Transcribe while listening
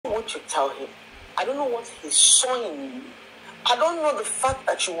what you tell him. I don't know what he saw in you. I don't know the fact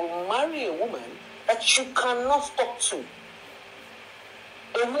that you will marry a woman that you cannot talk to.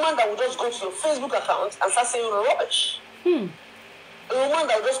 A woman that will just go to your Facebook account and start saying rubbish. A woman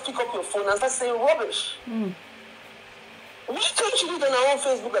that will just pick up your phone and start saying rubbish. Which can't you do on our own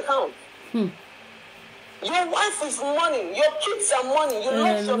Facebook account? Your wife is money. Your kids are money. You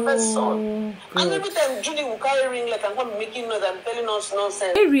lost your first son. God. And every time Judy will carry ring like I'm going to make you know that I'm telling us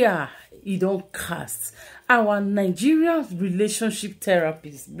nonsense. Area, you don't cast. Our Nigerian relationship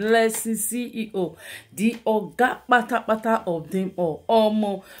therapist, Blessing CEO, the oga pata of them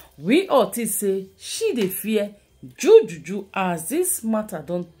all. We ought to say she dey fear juju as this matter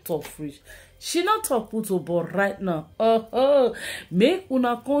don't tough reach. She not talk put but right now. Make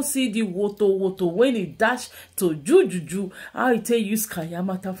una come see the woto when he dash to juju. How it use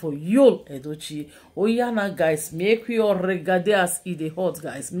kayamata for Yul Edochie. Oyana guys, make your regade as it the hot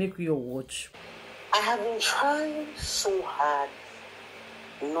guys. Make your watch. I have been trying so hard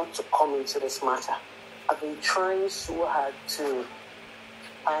not to come into this matter. I've been trying so hard to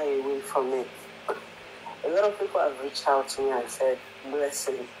shy away from it. A lot of people have reached out to me and said,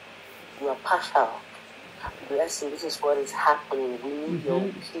 Blessing, you are partial. Blessing, this is what is happening. We need your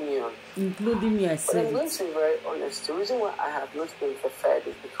opinion. Including me, I said. But I'm going to be very honest. The reason why I have not been preferred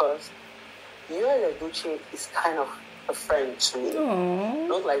is because Yul Edochie is kind of a friend to me. Aww.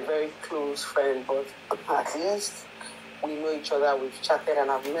 Not like very close friend, but at least we know each other, we've chatted,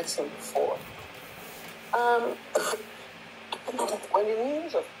 and I've met him before. When the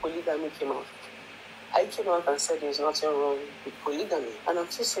news of polygamy came out, I came out and said there's nothing wrong with polygamy. And I'm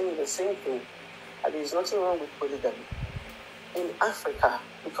still saying the same thing, that there's nothing wrong with polygamy in Africa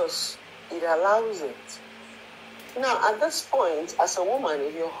because it allows it. Now, at this point, as a woman,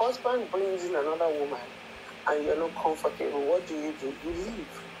 if your husband brings in another woman and you're not comfortable, what do? You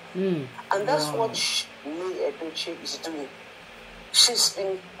leave. And that's what Yul Edochie is doing. She's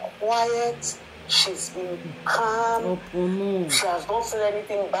been quiet. She's been calm. She has not said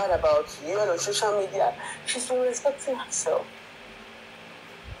anything bad about you on social media. She's been respecting herself.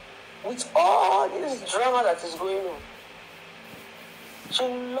 With all this drama that is going on, she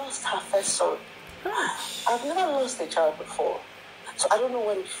lost her first son. I've never lost a child before, so I don't know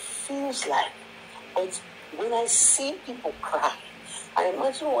what it feels like. But when I see people cry, I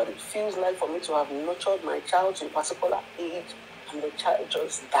imagine what it feels like for me to have nurtured my child to a particular age and the child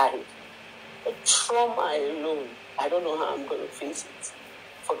just died. The trauma alone, I don't know how I'm going to face it.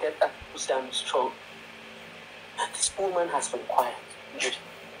 Forget that people say I'm strong. This woman has been quiet. Judy.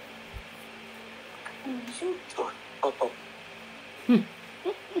 You don't shut up.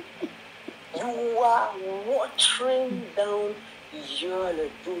 You are watering down Yul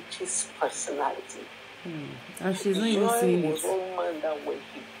Edochie's personality. And she's not even saying it. Was one man that when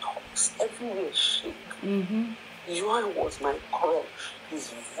he talks, everywhere shake. Yul was my crush.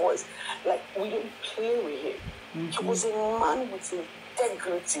 His voice, like we don't play with him. He was a man with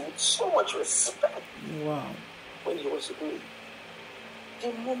integrity, with so much respect. Wow. When he was with me,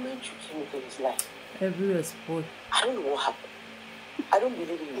 the moment you came into his life, everywhere spoiled. I don't know what happened. I don't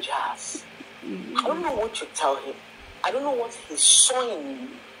believe in jazz. I don't know what you tell him. I don't know what he saw in you.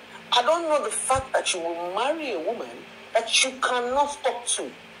 I don't know the fact that you will marry a woman that you cannot talk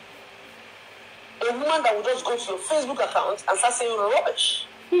to. A woman that will just go to your Facebook account and start saying rubbish.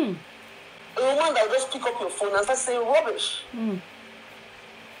 A woman that will just pick up your phone and start saying rubbish.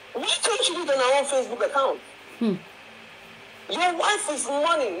 Which can't you do on our own Facebook account? Your wife is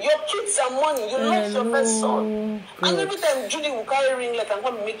money. Your kids are money. You lost your first son. And every time Judy will carry ring like I'm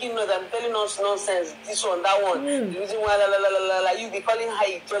going to make you know that I'm telling us nonsense. This one, that one. The reason why you be calling her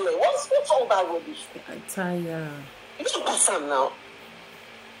Iñtērnet. What's all that rubbish? I'm tired. You should pass him now.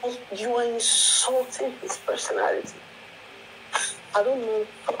 You are insulting his personality. I don't know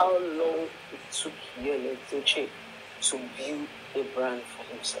how long it took Yul Edochie to build a brand for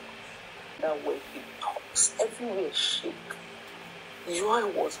himself. That when he talks, everywhere shake.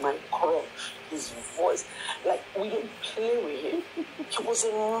 Yul was my crush. His voice, like we don't play with him. He was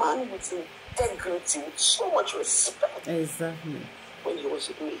a man with integrity, with so much respect. Exactly. When he was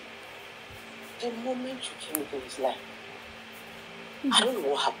with me, the moment you came into his life, I don't know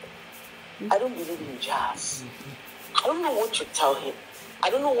what happened. I don't believe in jazz. I don't know what you tell him.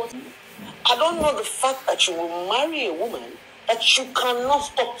 I don't know the fact that you will marry a woman that you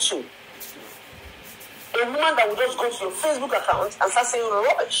cannot talk to. A woman that will just go to your Facebook account and start saying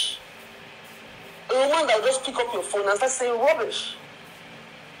rubbish. A woman that will just pick up your phone and start saying rubbish.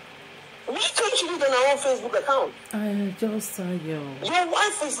 Which can't you do on our own Facebook account? I just saw you. Your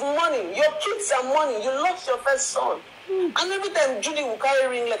wife is money. Your kids are money. You lost your first son. And every time Judy will carry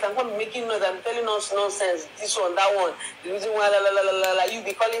ringlet and come making noise and telling us nonsense, this one, that one, the reason why, you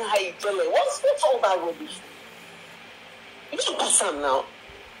be calling her Iñtērnet. What's all that rubbish? You should pass him now.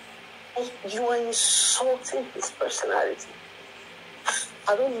 You are insulting his personality.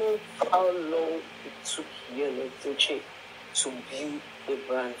 I don't know how long it took Iñtērnet to build a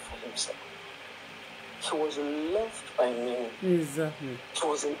brand for himself. He was loved by many. Exactly. He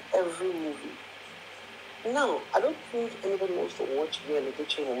was in every movie. Now, I don't think anybody wants to watch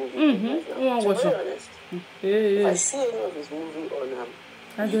Iñtērnet in a movie. To be honest, if I see any of his movie on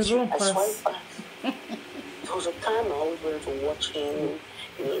YouTube, I swipe back. There was a time I always wanted to watch him.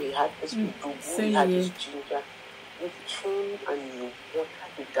 You know, he had this boo-boo, he had this ginger. You came and you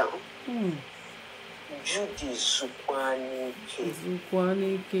watered it down. Judy Zukwanike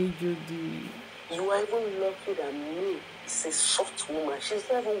Judy. You are even lucky that me is a soft woman. She's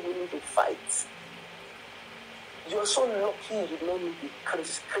not even willing to fight. You are so lucky you did not meet a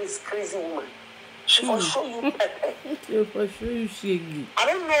crazy woman. She will show you pepper. She will show you shaggy. I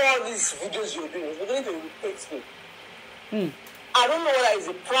don't know all these videos you're doing. It's beginning to irritate me. I don't know whether it's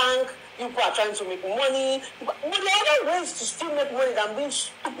a prank. People are trying to make money. But there are other ways to still make money than being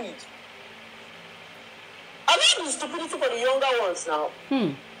stupid. I mean, the stupidity for the younger ones now.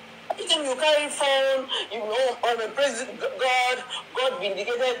 Every time you carry phone, you know, I'm a praise God. God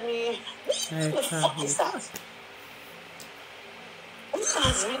vindicated me. What the fuck is that?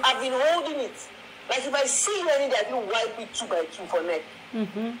 I've been holding it. Like if I see you any day, I will wipe it 2 by 2 for neck. You're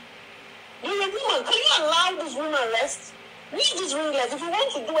a woman. Can you allow this woman rest? Leave this ringlet. If you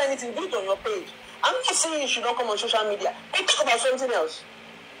want to do anything, do it on your page. I'm not saying you should not come on social media. But talk about something else.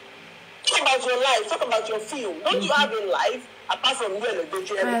 Talk about your life. Talk about your film. Don't you have a life apart from you and the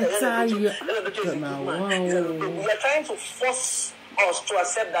Doche? We are trying to force us to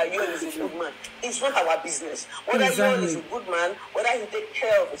accept that you is a good man. It's not our business. Whether you is a good man, whether he takes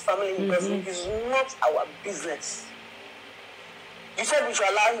care of his family, is not our business. You said we should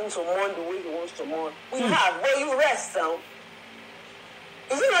allow him to mourn the way he wants to mourn. We have, but you rest now.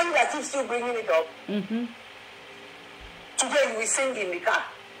 Is it not you that keeps still bringing it up? Today you will sing in the car.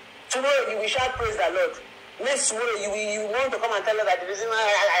 Tomorrow you will shout praise the Lord. Next tomorrow you want to come and tell her that the reason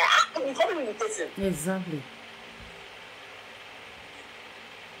you come irritating. Exactly.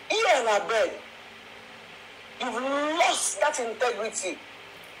 You and our bed. You've lost that integrity.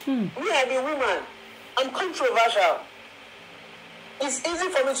 Me, I'm a woman. I'm controversial. It's easy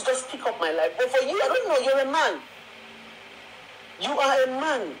for me to just pick up my life. But for you, I don't know, you're a man. You are a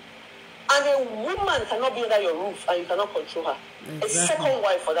man. And a woman cannot be under your roof and you cannot control her. Exactly. A second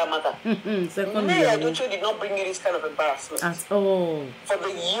wife for that matter. May I did not bring you this kind of embarrassment. At all. For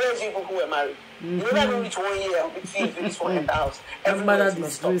the years you people who were married. You never reach 1 year I'll be this one in the house. Everybody's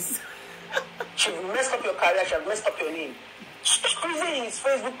messed up. She's messed up your career, she's messed up your name. Stop using his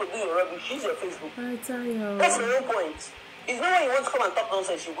Facebook to do your rubbish. She's your Facebook. I tell you. That's the whole point. It's not when you want to come and talk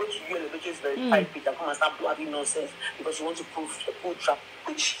nonsense, you go to you and the bitches very tight pit and come and start blabbing nonsense because you want to prove the full trap.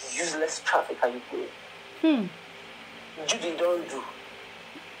 Which useless traffic are you doing? Judy don't do.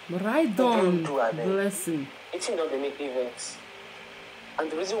 But I don't do blessing. It's not they make me vex.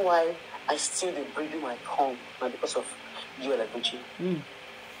 And the reason why I still breathing my tongue now because of you and the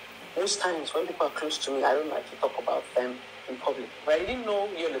Most times when people are close to me, I don't like to talk about them in public. But I didn't know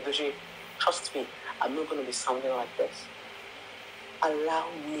you and the trust me, I'm not going to be sounding like this. Allow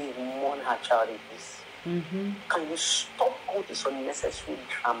me to mourn her child in peace. Can you stop all this unnecessary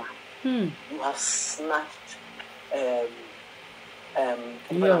drama? You have snatched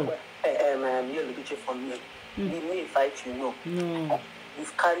from me. He may fight you, no.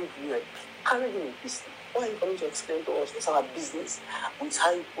 You've carried him in peace. Why are you coming to explain to us? It's our business. It's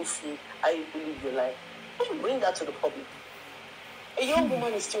how you feel, how you live your life. Don't bring that to the public. A young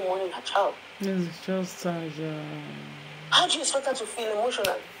woman is still mourning her child. It's just how do you expect her to feel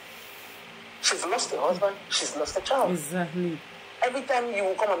emotional? She's lost a husband. She's lost a child. Exactly. Every time you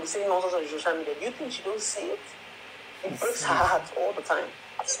will come and be saying nonsense on social media, do you think she don't see it? It breaks her heart all the time.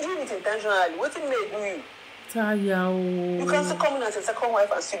 She's doing it intentionally. What did they do you? You can still come in as a second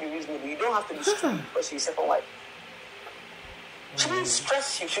wife and still be reasonable. You don't have to be stupid because you're a second wife. She didn't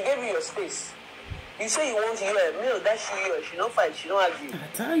stress you. She gave you your space. You say you want to hear a meal, that's you. She don't fight. She don't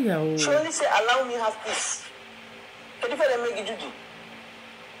argue. She only say, allow me have peace. Can you feel them make Judy?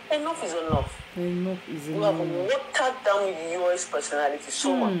 Enough is enough. Enough is enough. You have watered down your personality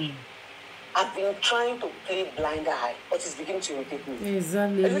so much. I've been trying to play blind eye, but it's beginning to irritate me.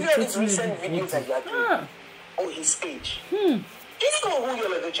 Exactly. Have you heard these recent videos that you are doing on his page? Do you know who your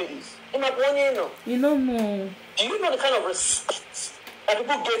Ledoche is? In my one year, no. You don't know. Do you know the kind of respect that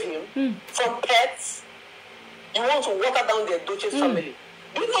people gave him from pets? You want to water down the Edoche's family.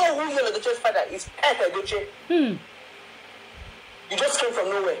 Do you know who Yul Edoche's father is? Pet Edoche. You just came from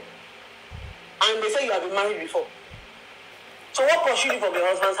nowhere. And they say you have been married before. So what pursued you from your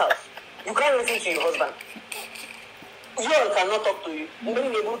husband's house? You can't listen to your husband. Yul cannot talk to you.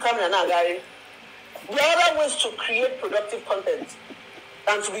 The other ways to create productive content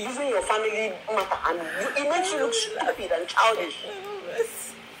than to be using your family matter, and it makes you look stupid and childish.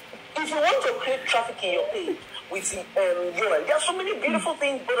 If you want to create traffic in your page with Yul, there are so many beautiful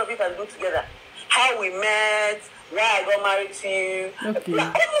things both of you can do together. How we met, why I got married to you,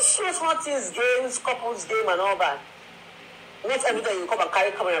 like all these small things, games, couples game, and all that. Not every time you come and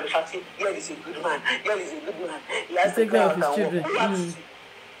carry camera and be shouting, Yul is a good man, Yul is a good man. He has to go out and work.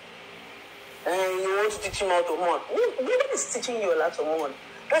 And you want to teach him how to mourn. Nobody is teaching you how to mourn.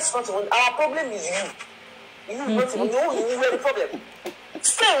 That's not even our problem. Is you. You not even know you are the problem.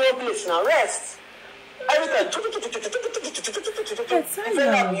 Stay in one place now. Rest. Every time.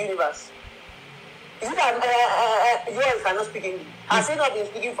 Defend the universe. Is it that Yul cannot speak English? Has he not been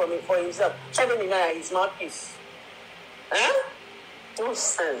speaking for himself? Something in his mouthpiece. Huh?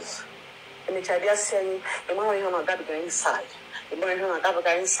 Nonsense. And the idea saying, the man you have got to go inside. The man you have got to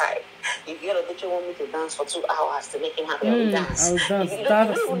go inside. If Yul Edoche want me to dance for 2 hours to make him happy, I will dance. I'll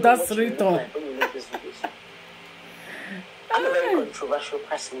dance. That's written. I'm a very controversial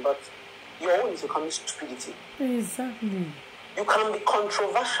person, but your own is becoming stupidity. Exactly. You can be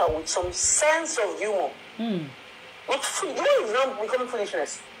controversial with some sense of humor. Not free. You know it's not becoming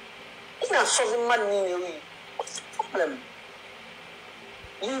foolishness. It's not solving money. What's the problem?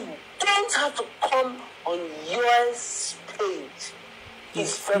 You don't have to come on yours page,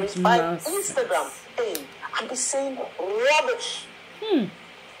 his verified Instagram page, and be saying rubbish. Do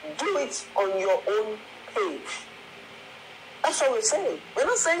it on your own page. That's what we're saying. We're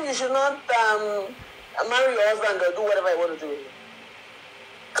not saying you should not marry your husband or do whatever you want to do.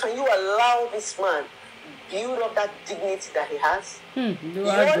 Can you allow this man build up that dignity that he has?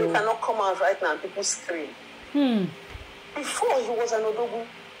 You cannot come out right now and people scream. Before he was an Odogu.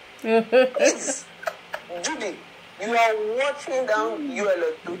 Please, Judy, you are watering down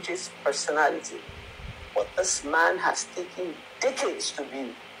Yul Edoche's personality. What this man has taken decades to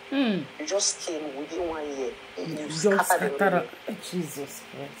build. You just came within 1 year. You scattered the Jesus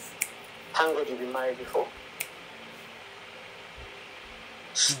Christ. Thank God you've been married before.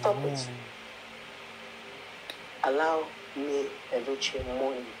 Stop it. Allow me, Edoche,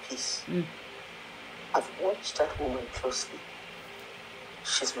 more in peace. I've watched that woman closely.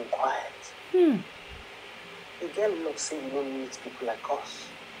 She's been quiet. The girl loves saying you don't meet people like us.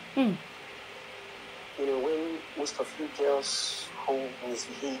 You know, when most of you girls who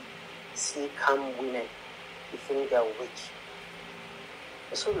misbehave see calm women, you think they are weak.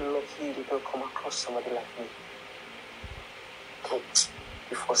 You're so lucky you don't come across somebody like me.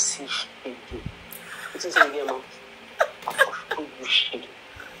 You foresee shade. It is in your mouth. I foresee you shade.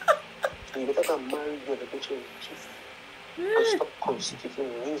 You better go marry your Edoche in peace. And stop constituting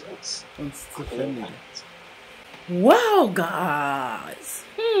nuisance. Wow, guys.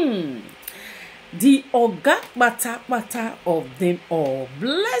 The Oga Bata of them all.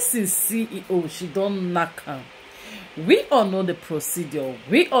 Blessing CEO, she don't knock am. We all know the procedure.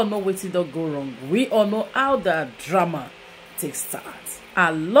 We all know what it don't go wrong. We all know how the drama takes start.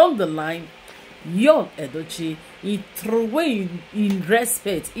 Along the line, Yul Edoche, he throw away in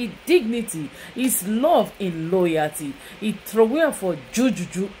respect, in dignity, his love, in loyalty. He throw away for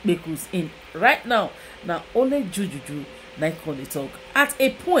Juju because in right now only Juju like on the talk. At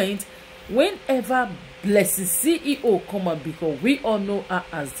a point, whenever Blessing CEO come up, because we all know her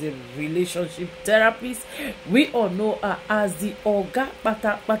as the relationship therapist, we all know her as the Oga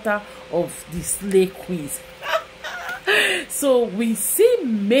Bata of the slay queens. So we see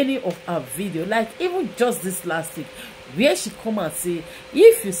many of her videos, like even just this last week, where she come and say,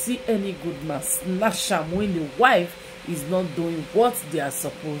 if you see any good man, snatch am when the wife is not doing what they are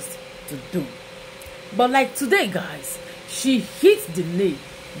supposed to do. But like today, guys, she hit the nail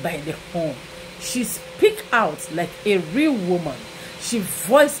by the horn. She speak out like a real woman. She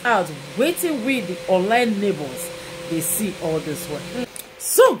voiced out, waiting with the online neighbors. They see all this one.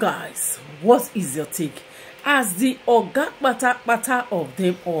 So guys, what is your take? As the Oga Bata of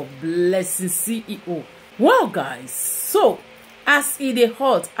them all, Blessing CEO. Well, guys, so as in the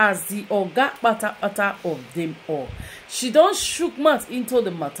hot as the Oga Bata of them all, she don't shook mouth into the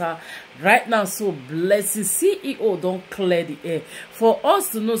matter right now. So Blessing CEO don't clear the air for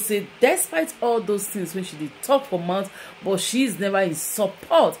us to know, say, despite all those things when she did talk for months, but she is never in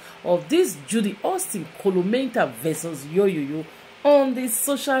support of this Judy Austin Colomenta versus Yo on the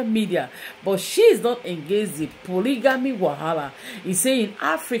social media, but she is not engaged in polygamy wahala. He say in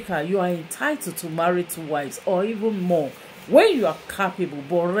Africa you are entitled to marry 2 wives or even more when you are capable,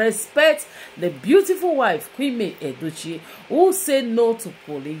 but respect the beautiful wife Queen May Edochie, who said no to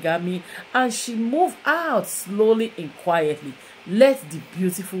polygamy, and she moved out slowly and quietly. Let the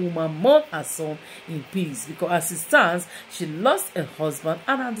beautiful woman mourn her son in peace, because as it stands, she lost a husband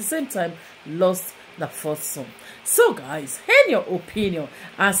and at the same time lost the 4th son. So guys, hand your opinion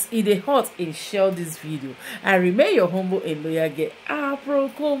as it is hot and share this video. And remain your humble and loyal girl,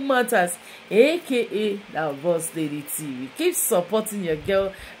 Aproko Matters, aka the Boss Lady TV. Keep supporting your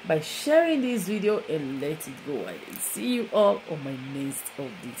girl by sharing this video and let it go. And see you all on my next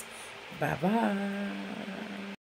update. Bye bye.